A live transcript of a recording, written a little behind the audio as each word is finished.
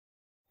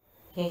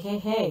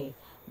Hey,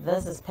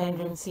 this is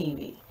Pendulum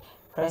TV.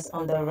 Press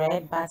on the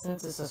red button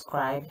to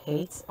subscribe,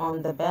 hit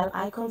on the bell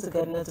icon to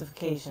get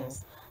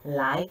notifications,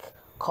 like,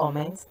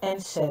 comment,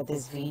 and share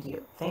this video.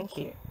 Thank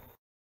you.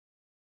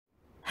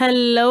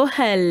 Hello.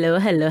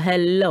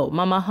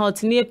 Mama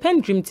Hot near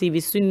Pendulum TV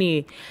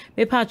Suni.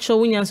 Me patcho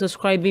when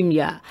subscribe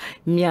ya.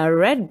 Mia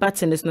red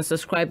button is not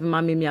subscribe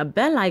mami mia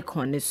bell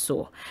icon is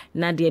so.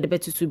 Na de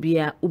better to be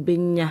a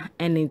ubenya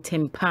and in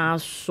tempa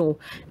so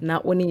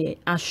na oni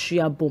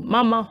ashiabo.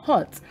 Mama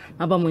Hot.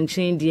 Aba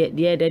munchin de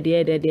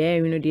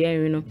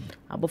you know.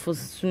 Abofo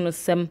suno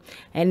sem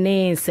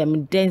ene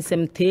sem den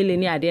sem tele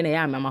ni ade na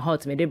ya Mama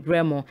Hot me de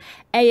bremo.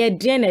 Eye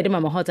den na de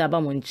Mama Hot aba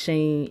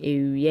munchin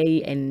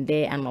ewie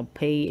ende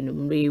anope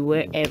in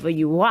wherever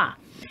you are.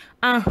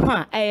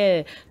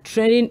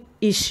 Trending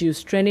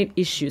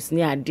issues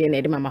ni ade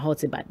na de Mama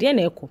Hot ba de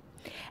na eko.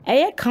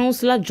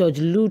 Councillor George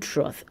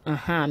Lutroth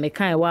me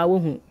kan wa wo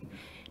hu.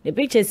 The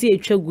picture see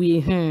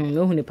etwagui me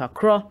hu ni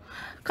pakro.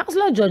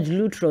 Councillor George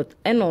Lutroth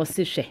ena o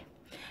se hwe.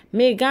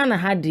 Me Ghana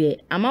had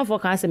de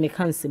amanfo ka se me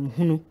kansem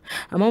hunu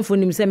amanfo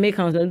nim se me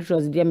council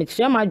trust de me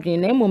kire madwen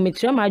na emo me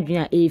kire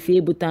madwen a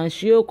efe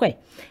butanhio kwe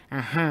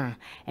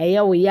eye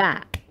wo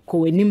ya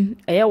ko enim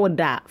eye wo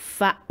da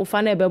fa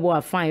ufa na ebebo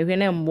afan hwe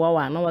na mboa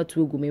wa na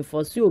watu egu me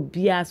for so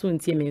obia so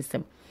ntie me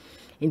nsem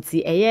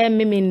nti eye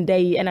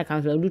memendai ena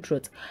council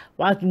trust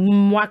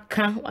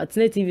waka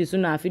watne TV so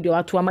na afide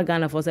watu ama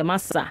Ghana for se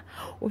massa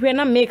hwe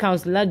na me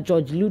councilor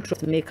George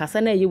Lutroth me kasa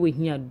na eye wo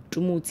hia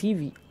Dumo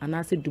TV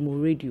anase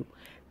Dumo Radio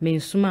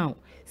mensuma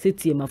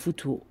setie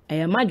mafutuo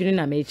madwene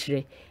na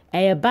mekire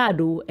bad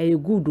o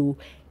good o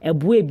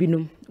ebu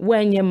ebinom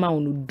wanye ma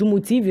no Dumo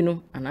TV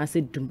no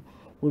anase Dumo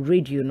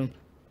radio no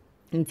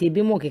nti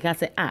ebi mo keka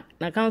se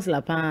na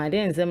councilor pa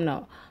de nsem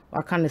na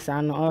waka ne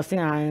sa no o se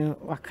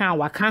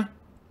waka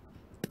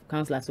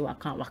councilor so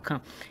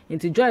waka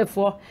nti joy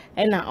for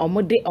na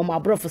omode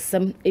omabrofo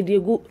sem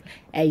ediegu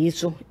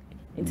so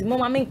nti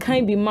mama men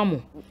kan bi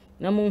mamo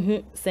na mo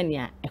hu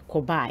senia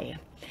ekobae.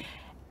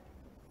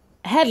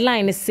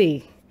 Headline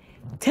say,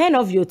 turn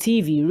off your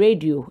TV,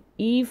 radio,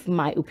 if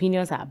my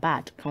opinions are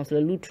bad.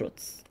 Councillor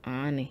Lutroth,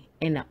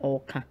 ena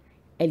oka,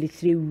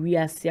 elitre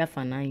wiasia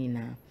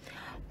fanayina.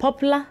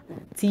 Popular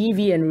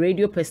TV and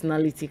radio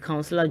personality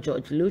Councillor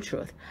George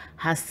Lutroth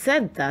has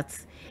said that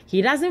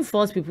he doesn't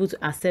force people to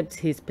accept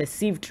his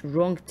perceived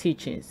wrong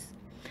teachings.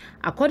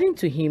 According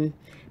to him,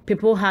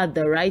 people had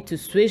the right to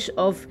switch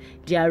off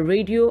their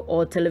radio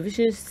or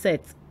television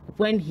sets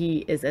when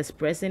he is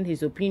expressing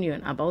his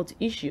opinion about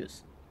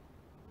issues.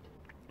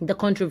 The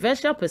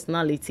controversial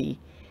personality,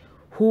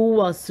 who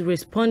was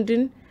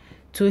responding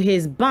to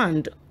his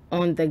ban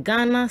on the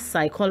Ghana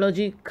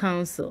Psychology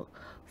Council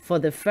for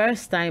the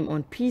first time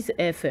on Peace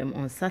FM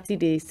on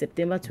Saturday,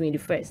 September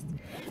 21st,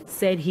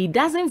 said he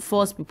doesn't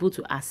force people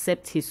to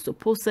accept his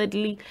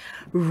supposedly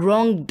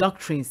wrong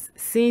doctrines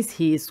since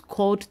he is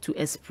called to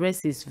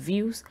express his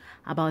views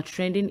about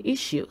trending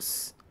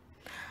issues.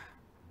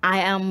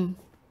 I am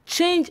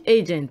change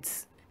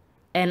agent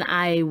and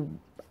I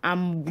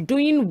am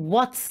doing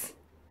what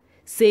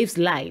saves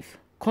life,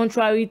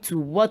 contrary to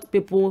what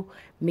people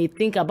may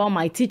think about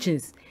my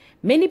teachings.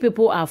 Many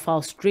people are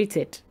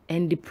frustrated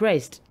and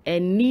depressed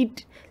and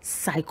need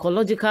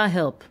psychological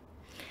help.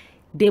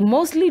 They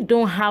mostly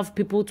don't have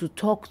people to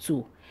talk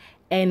to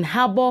and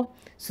harbor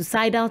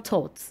suicidal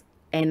thoughts,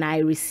 and I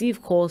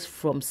receive calls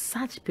from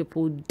such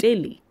people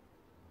daily.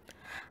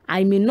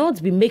 I may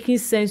not be making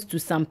sense to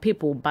some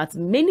people, but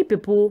many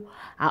people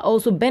are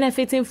also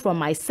benefiting from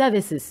my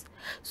services.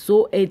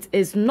 So it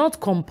is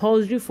not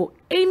compulsory for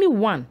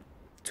anyone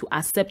to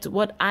accept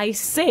what I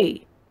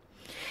say.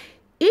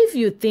 If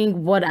you think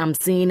what I'm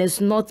saying is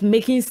not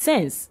making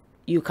sense,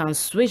 you can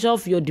switch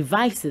off your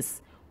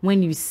devices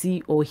when you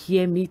see or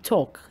hear me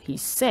talk, he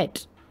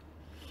said.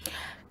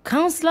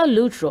 Councillor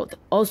Lutroth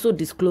also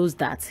disclosed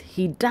that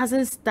he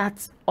doesn't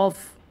start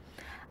off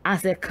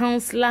as a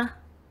councillor.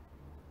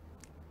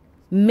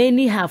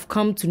 Many have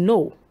come to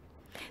know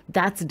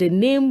that the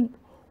name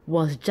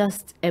was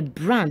just a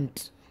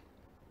brand.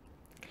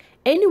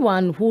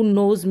 Anyone who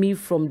knows me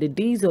from the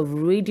days of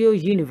Radio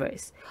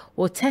Universe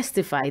will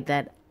testify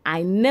that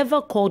I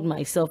never called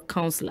myself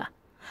councillor,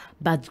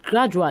 but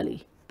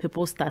gradually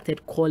people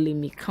started calling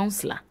me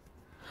councillor.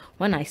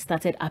 When I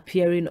started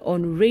appearing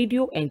on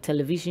radio and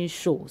television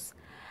shows,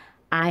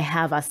 I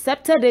have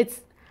accepted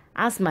it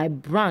as my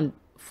brand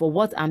for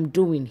what I'm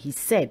doing, he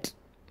said.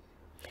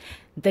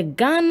 The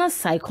Ghana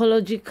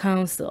Psychology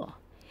Council,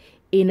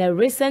 in a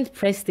recent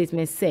press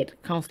statement, said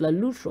Councillor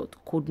Lutroth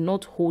could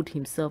not hold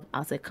himself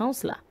as a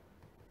councillor.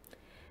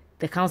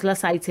 The councillor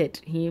cited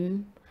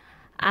him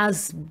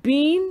as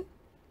being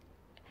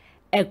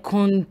a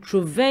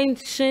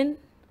contravention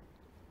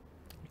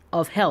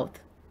of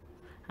health.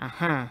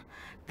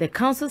 The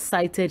council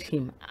cited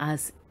him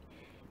as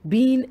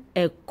being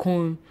a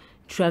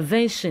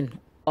contravention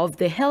of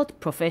the Health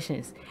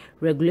Professions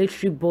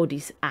Regulatory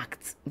Bodies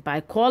Act by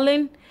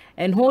calling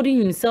and holding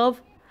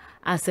himself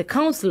as a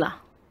councillor,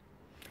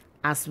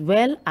 as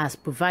well as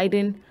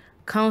providing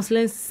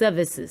counseling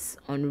services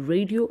on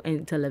radio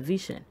and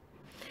television.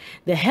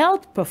 The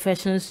Health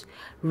Professions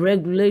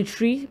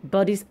Regulatory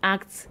Bodies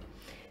Act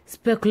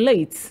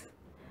speculates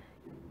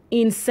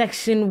in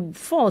Section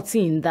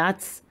 14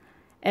 that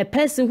a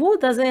person who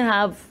doesn't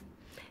have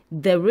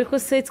the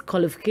requisite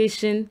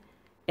qualification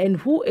and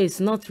who is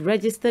not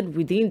registered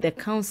within the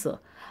council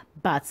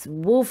but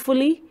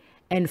willfully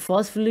and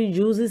forcefully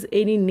uses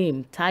any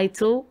name,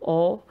 title,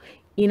 or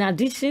in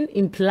addition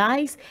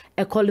implies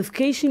a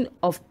qualification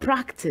of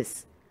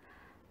practice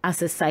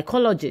as a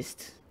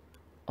psychologist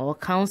or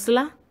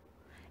counselor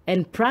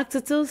and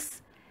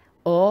practices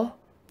or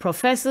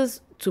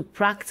professors to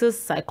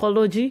practice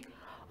psychology,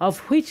 of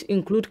which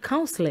include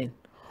counseling,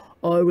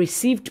 or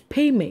received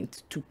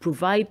payment to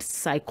provide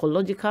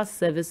psychological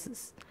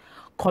services,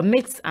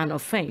 commits an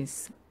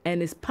offense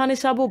and is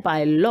punishable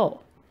by law.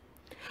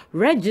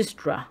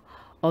 Registrar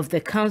of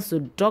the council,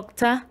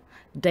 Dr.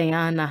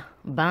 Diana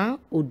Ban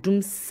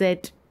Odum,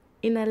 said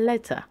in a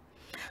letter.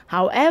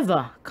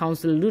 However,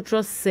 Councillor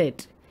Luttrot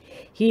said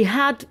he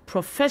had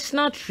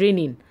professional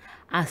training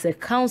as a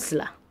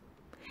counselor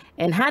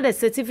and had a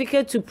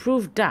certificate to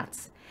prove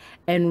that,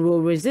 and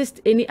will resist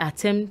any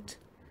attempt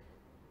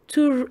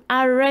to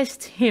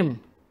arrest him.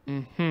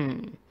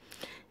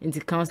 Into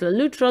Councillor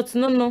Luttrot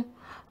no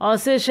or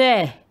say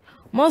share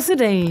most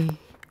den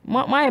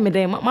my me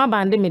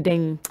band me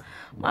den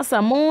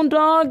masa mon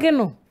dog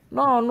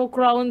no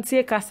crown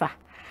tie kasa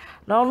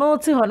no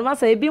ti ho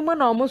masa ebi mo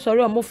na omo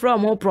sori omo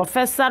from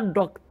Professor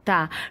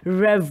Dr.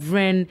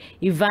 Reverend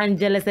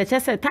Evangelist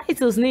chese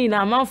titles ni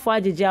na amanfo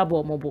agege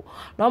abo omobo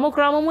na omo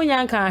kra mo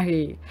nyanka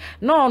he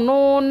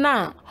no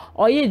na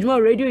oye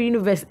Juma Radio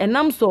Universe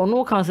enam so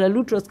no Councillor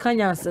Luttrot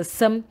kanya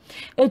sesem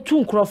etu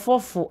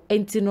nkrofofo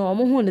enti no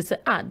omo hu ne se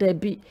da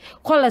bi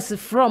college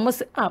from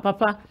say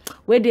papa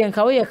we dey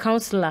nka we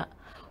counselor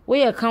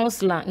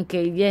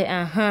nke ye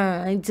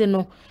enti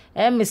no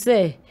me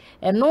say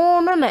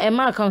no na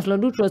ema Councillor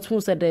Luttrot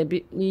hu say da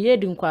bi ye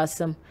di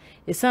nkwasem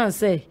esan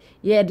say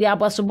ye di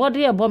abasobode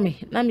ye bo me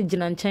na me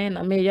gina nchen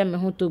na me ye me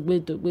ho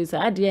togbe say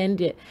ade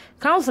ende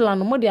counselor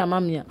no mo di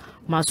amamia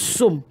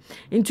masom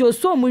nti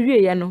osom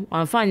wie ye no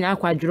wanfa anya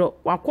akwadworo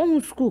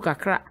wakon school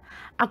kakra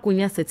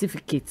akonya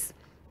certificate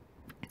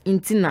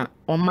nti na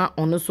oma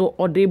ono so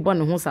ode bo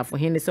ne ho safo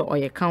hene say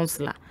oye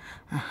counselor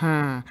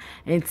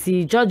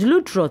nti George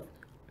Luttrot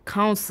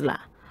counselor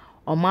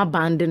oma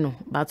band no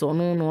but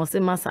ono no se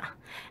masa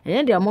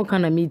enye dia mo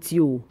kana meet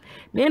you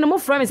me no mo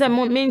from say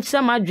me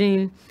ncha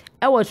madwen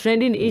e was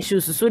trending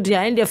issues so dia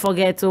and they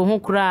forget ho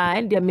kura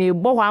and they me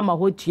bo ho ama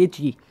ho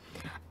tietie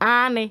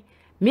ane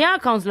me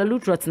Councillor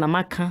Luttrot na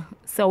maka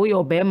say we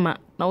obema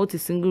na what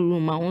single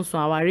room ma won so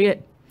aware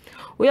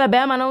we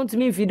obema na want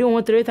me video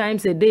 3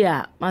 times a day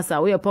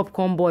masa we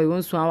popcorn boy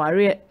won so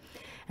aware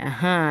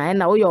and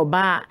na we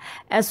oba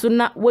eso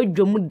na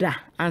wadwom da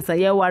ansa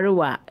ye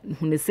warewa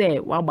hune say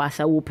wa gba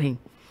sha wo pen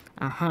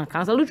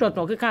Councillor Luttrot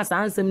no keka sa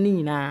ansem ni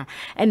nyina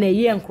na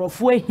ye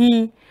nkrofo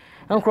ahi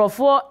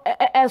nkrofo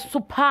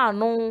super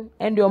no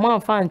and your man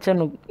fan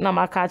channel na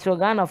maka cho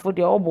Ghana for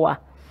the oboa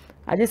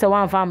aje se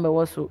wan fan be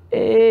wo so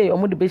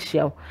omo de be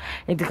hia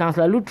enti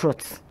Councillor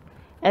Luttrot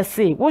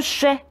say wo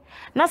hwe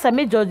na sa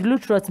me George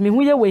Luttrot me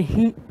hu ye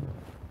wahi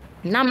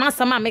na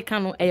masa ma meka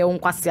no ye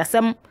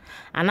nkwasiasem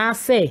ana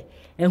say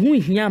ehu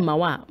hia ma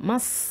wa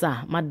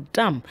masa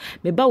madam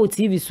me ba wo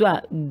TV so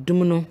a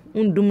dum no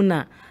ndum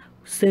na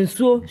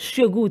sensuo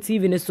shegu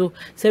TV ne so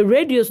se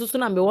radio so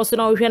na me wo so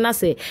na wo hwe na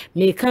se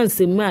me kan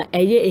semu a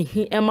eye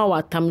ehi ema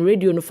watam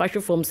radio no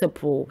fashion form se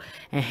po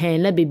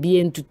na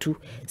bebie ntutu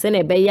se na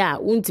ebe ya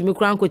untimi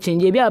kura nko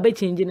change bia obe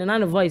change na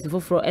no voice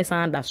foforo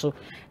esan da so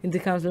nti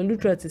Councillor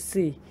Luttrot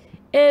say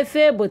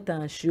efe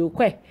botan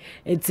shokwe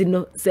enti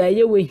no se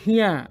eye we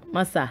hi a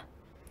masa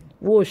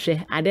wo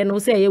hwe ade no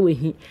se eye we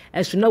hi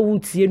esu na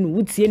wutie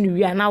nu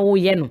wi na wo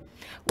ye no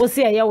wo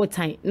se eye wo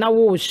tan na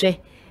wo hwe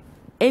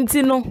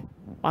enti no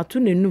watu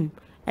nenum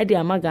e de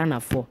amaga na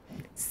fo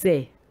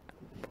say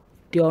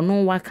de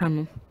ono waka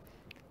no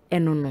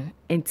eno no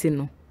enti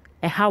no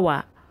e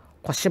hawa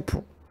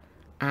kwashepo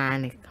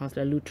ane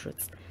Councillor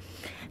Luttrot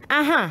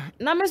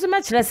na me so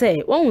me kire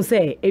say won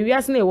say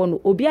ewiase na e wo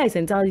no obi is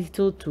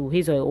entitled to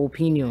his or her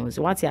opinions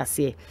what you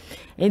say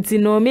enti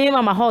no me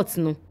mama hot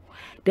no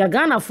the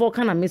Ghana for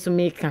kana me so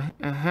make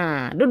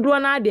dodo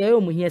na de e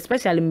omu here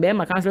especially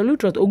mbema Councillor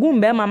Luttrot ogun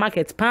mbema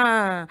market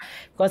pa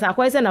because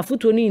akwai say na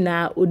foto ni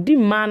na odi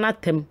ma na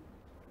tem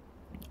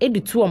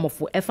editu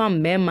omofo efa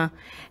mbema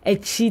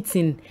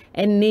cheating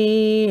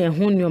eni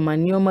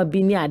ehunioma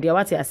bi ni ade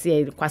what you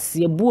say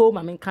kwase buo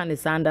ma me kan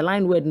say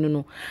underline word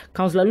no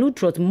Councillor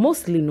Luttrot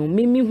mostly no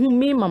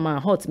me mama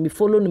hot me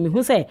follow no me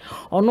hu say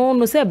ono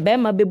no say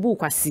bema bebu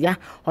kwasea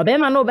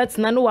obema no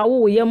betina no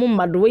wawo ye mu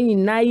mmado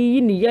nyina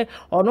yi ni ye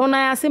ono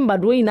na ya se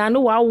mbado nyina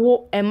no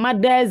wawo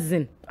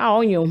emadazin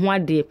onye hu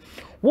ade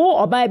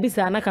wo oba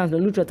bisa na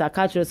Councillor Luttrot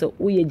akachiro say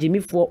uye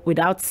jimifo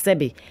without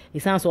sebe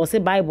isan so say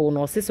Bible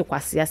no se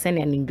kwasea se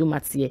na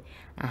ndwumatie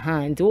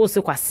nti wo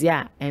se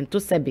kwasea ento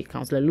sebe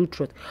Councillor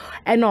Luttrot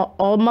eno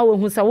oma we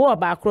hu say wo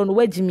oba akro no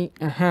wajimi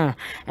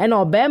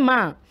eno oba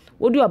ma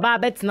wodi oba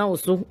betina wo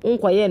so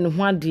nkoye ne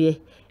ho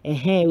ade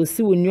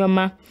osi wo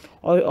nneoma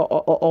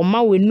o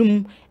ma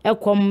wenum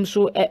ekom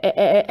so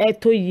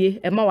toyie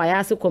e ma waya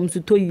ase kom so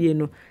toyie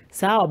no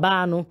saa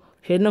oba no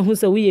hwe na hu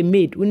se we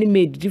made woni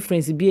made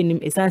difference bi enim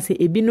esanse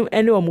ebinum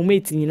ene o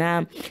mate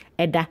nyina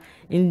eda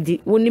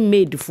ndi woni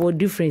made for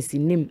difference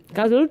nim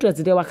Councillor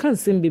Luttrot de wakan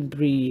sem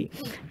bebre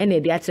ene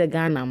de akere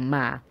Ghana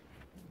ma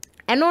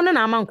eno no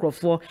na ama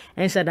nkrofo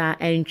enhyeda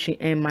entwe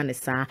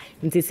enmanesa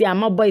ntisi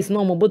ama boys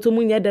no mo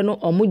botomu nyede no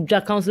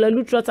omudwa Councillor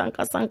Luttrot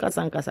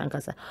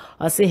ankasa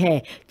o say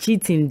he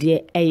cheating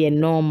de eye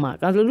normal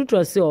Councillor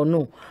Luttrot say o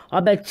no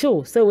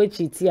obecho say we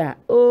cheat ya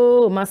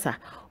oh masa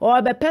o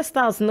be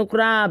pestals no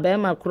kra be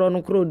ma kro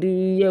no kro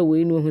di ye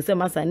we no hu say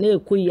masa na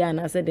ekoyi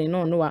na say de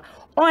no no wa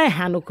o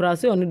ha no kra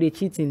say onu de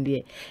cheating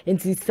de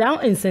enti sa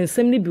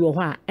insensem ni bi wo ho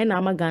a na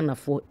ama Ghana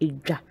fo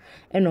edwa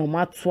ena o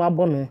mato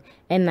abono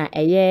ena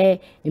eye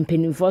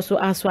mpenimfo so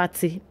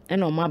aswate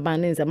ena o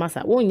mabane nze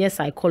masa wo nye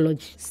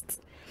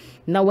psychologist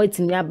na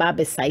watimi aba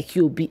be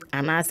psyche obi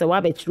anase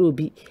wa be kire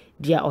obi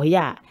dia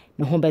oya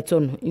ne ho beto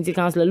no nti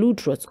Councillor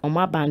Luttrot o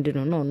mabande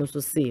no so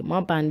say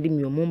mabande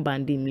mi o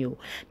mabande mi o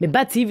me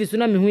ba TV so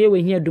na me hu ye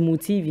we hia Dumu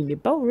TV me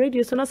ba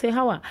radio so na say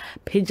how a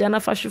page na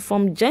fashion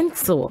from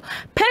gentle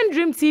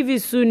Pendream TV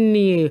so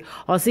ni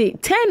or say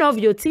turn off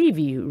your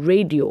TV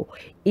radio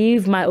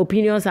if my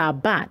opinions are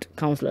bad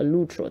Councillor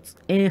Luttrot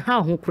and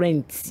how hu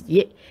krent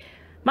ye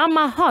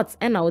Mama hot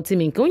and I would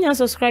mean can you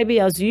subscribe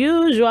as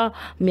usual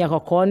me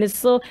akoko ne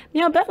so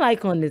me bell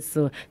icon ne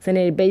so send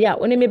e be ya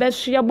oni me be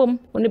share bom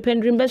oni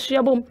Pendream be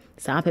share bom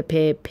sa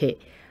pepe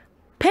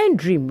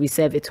Pendream we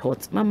serve it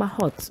hot Mama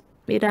hot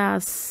me da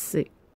say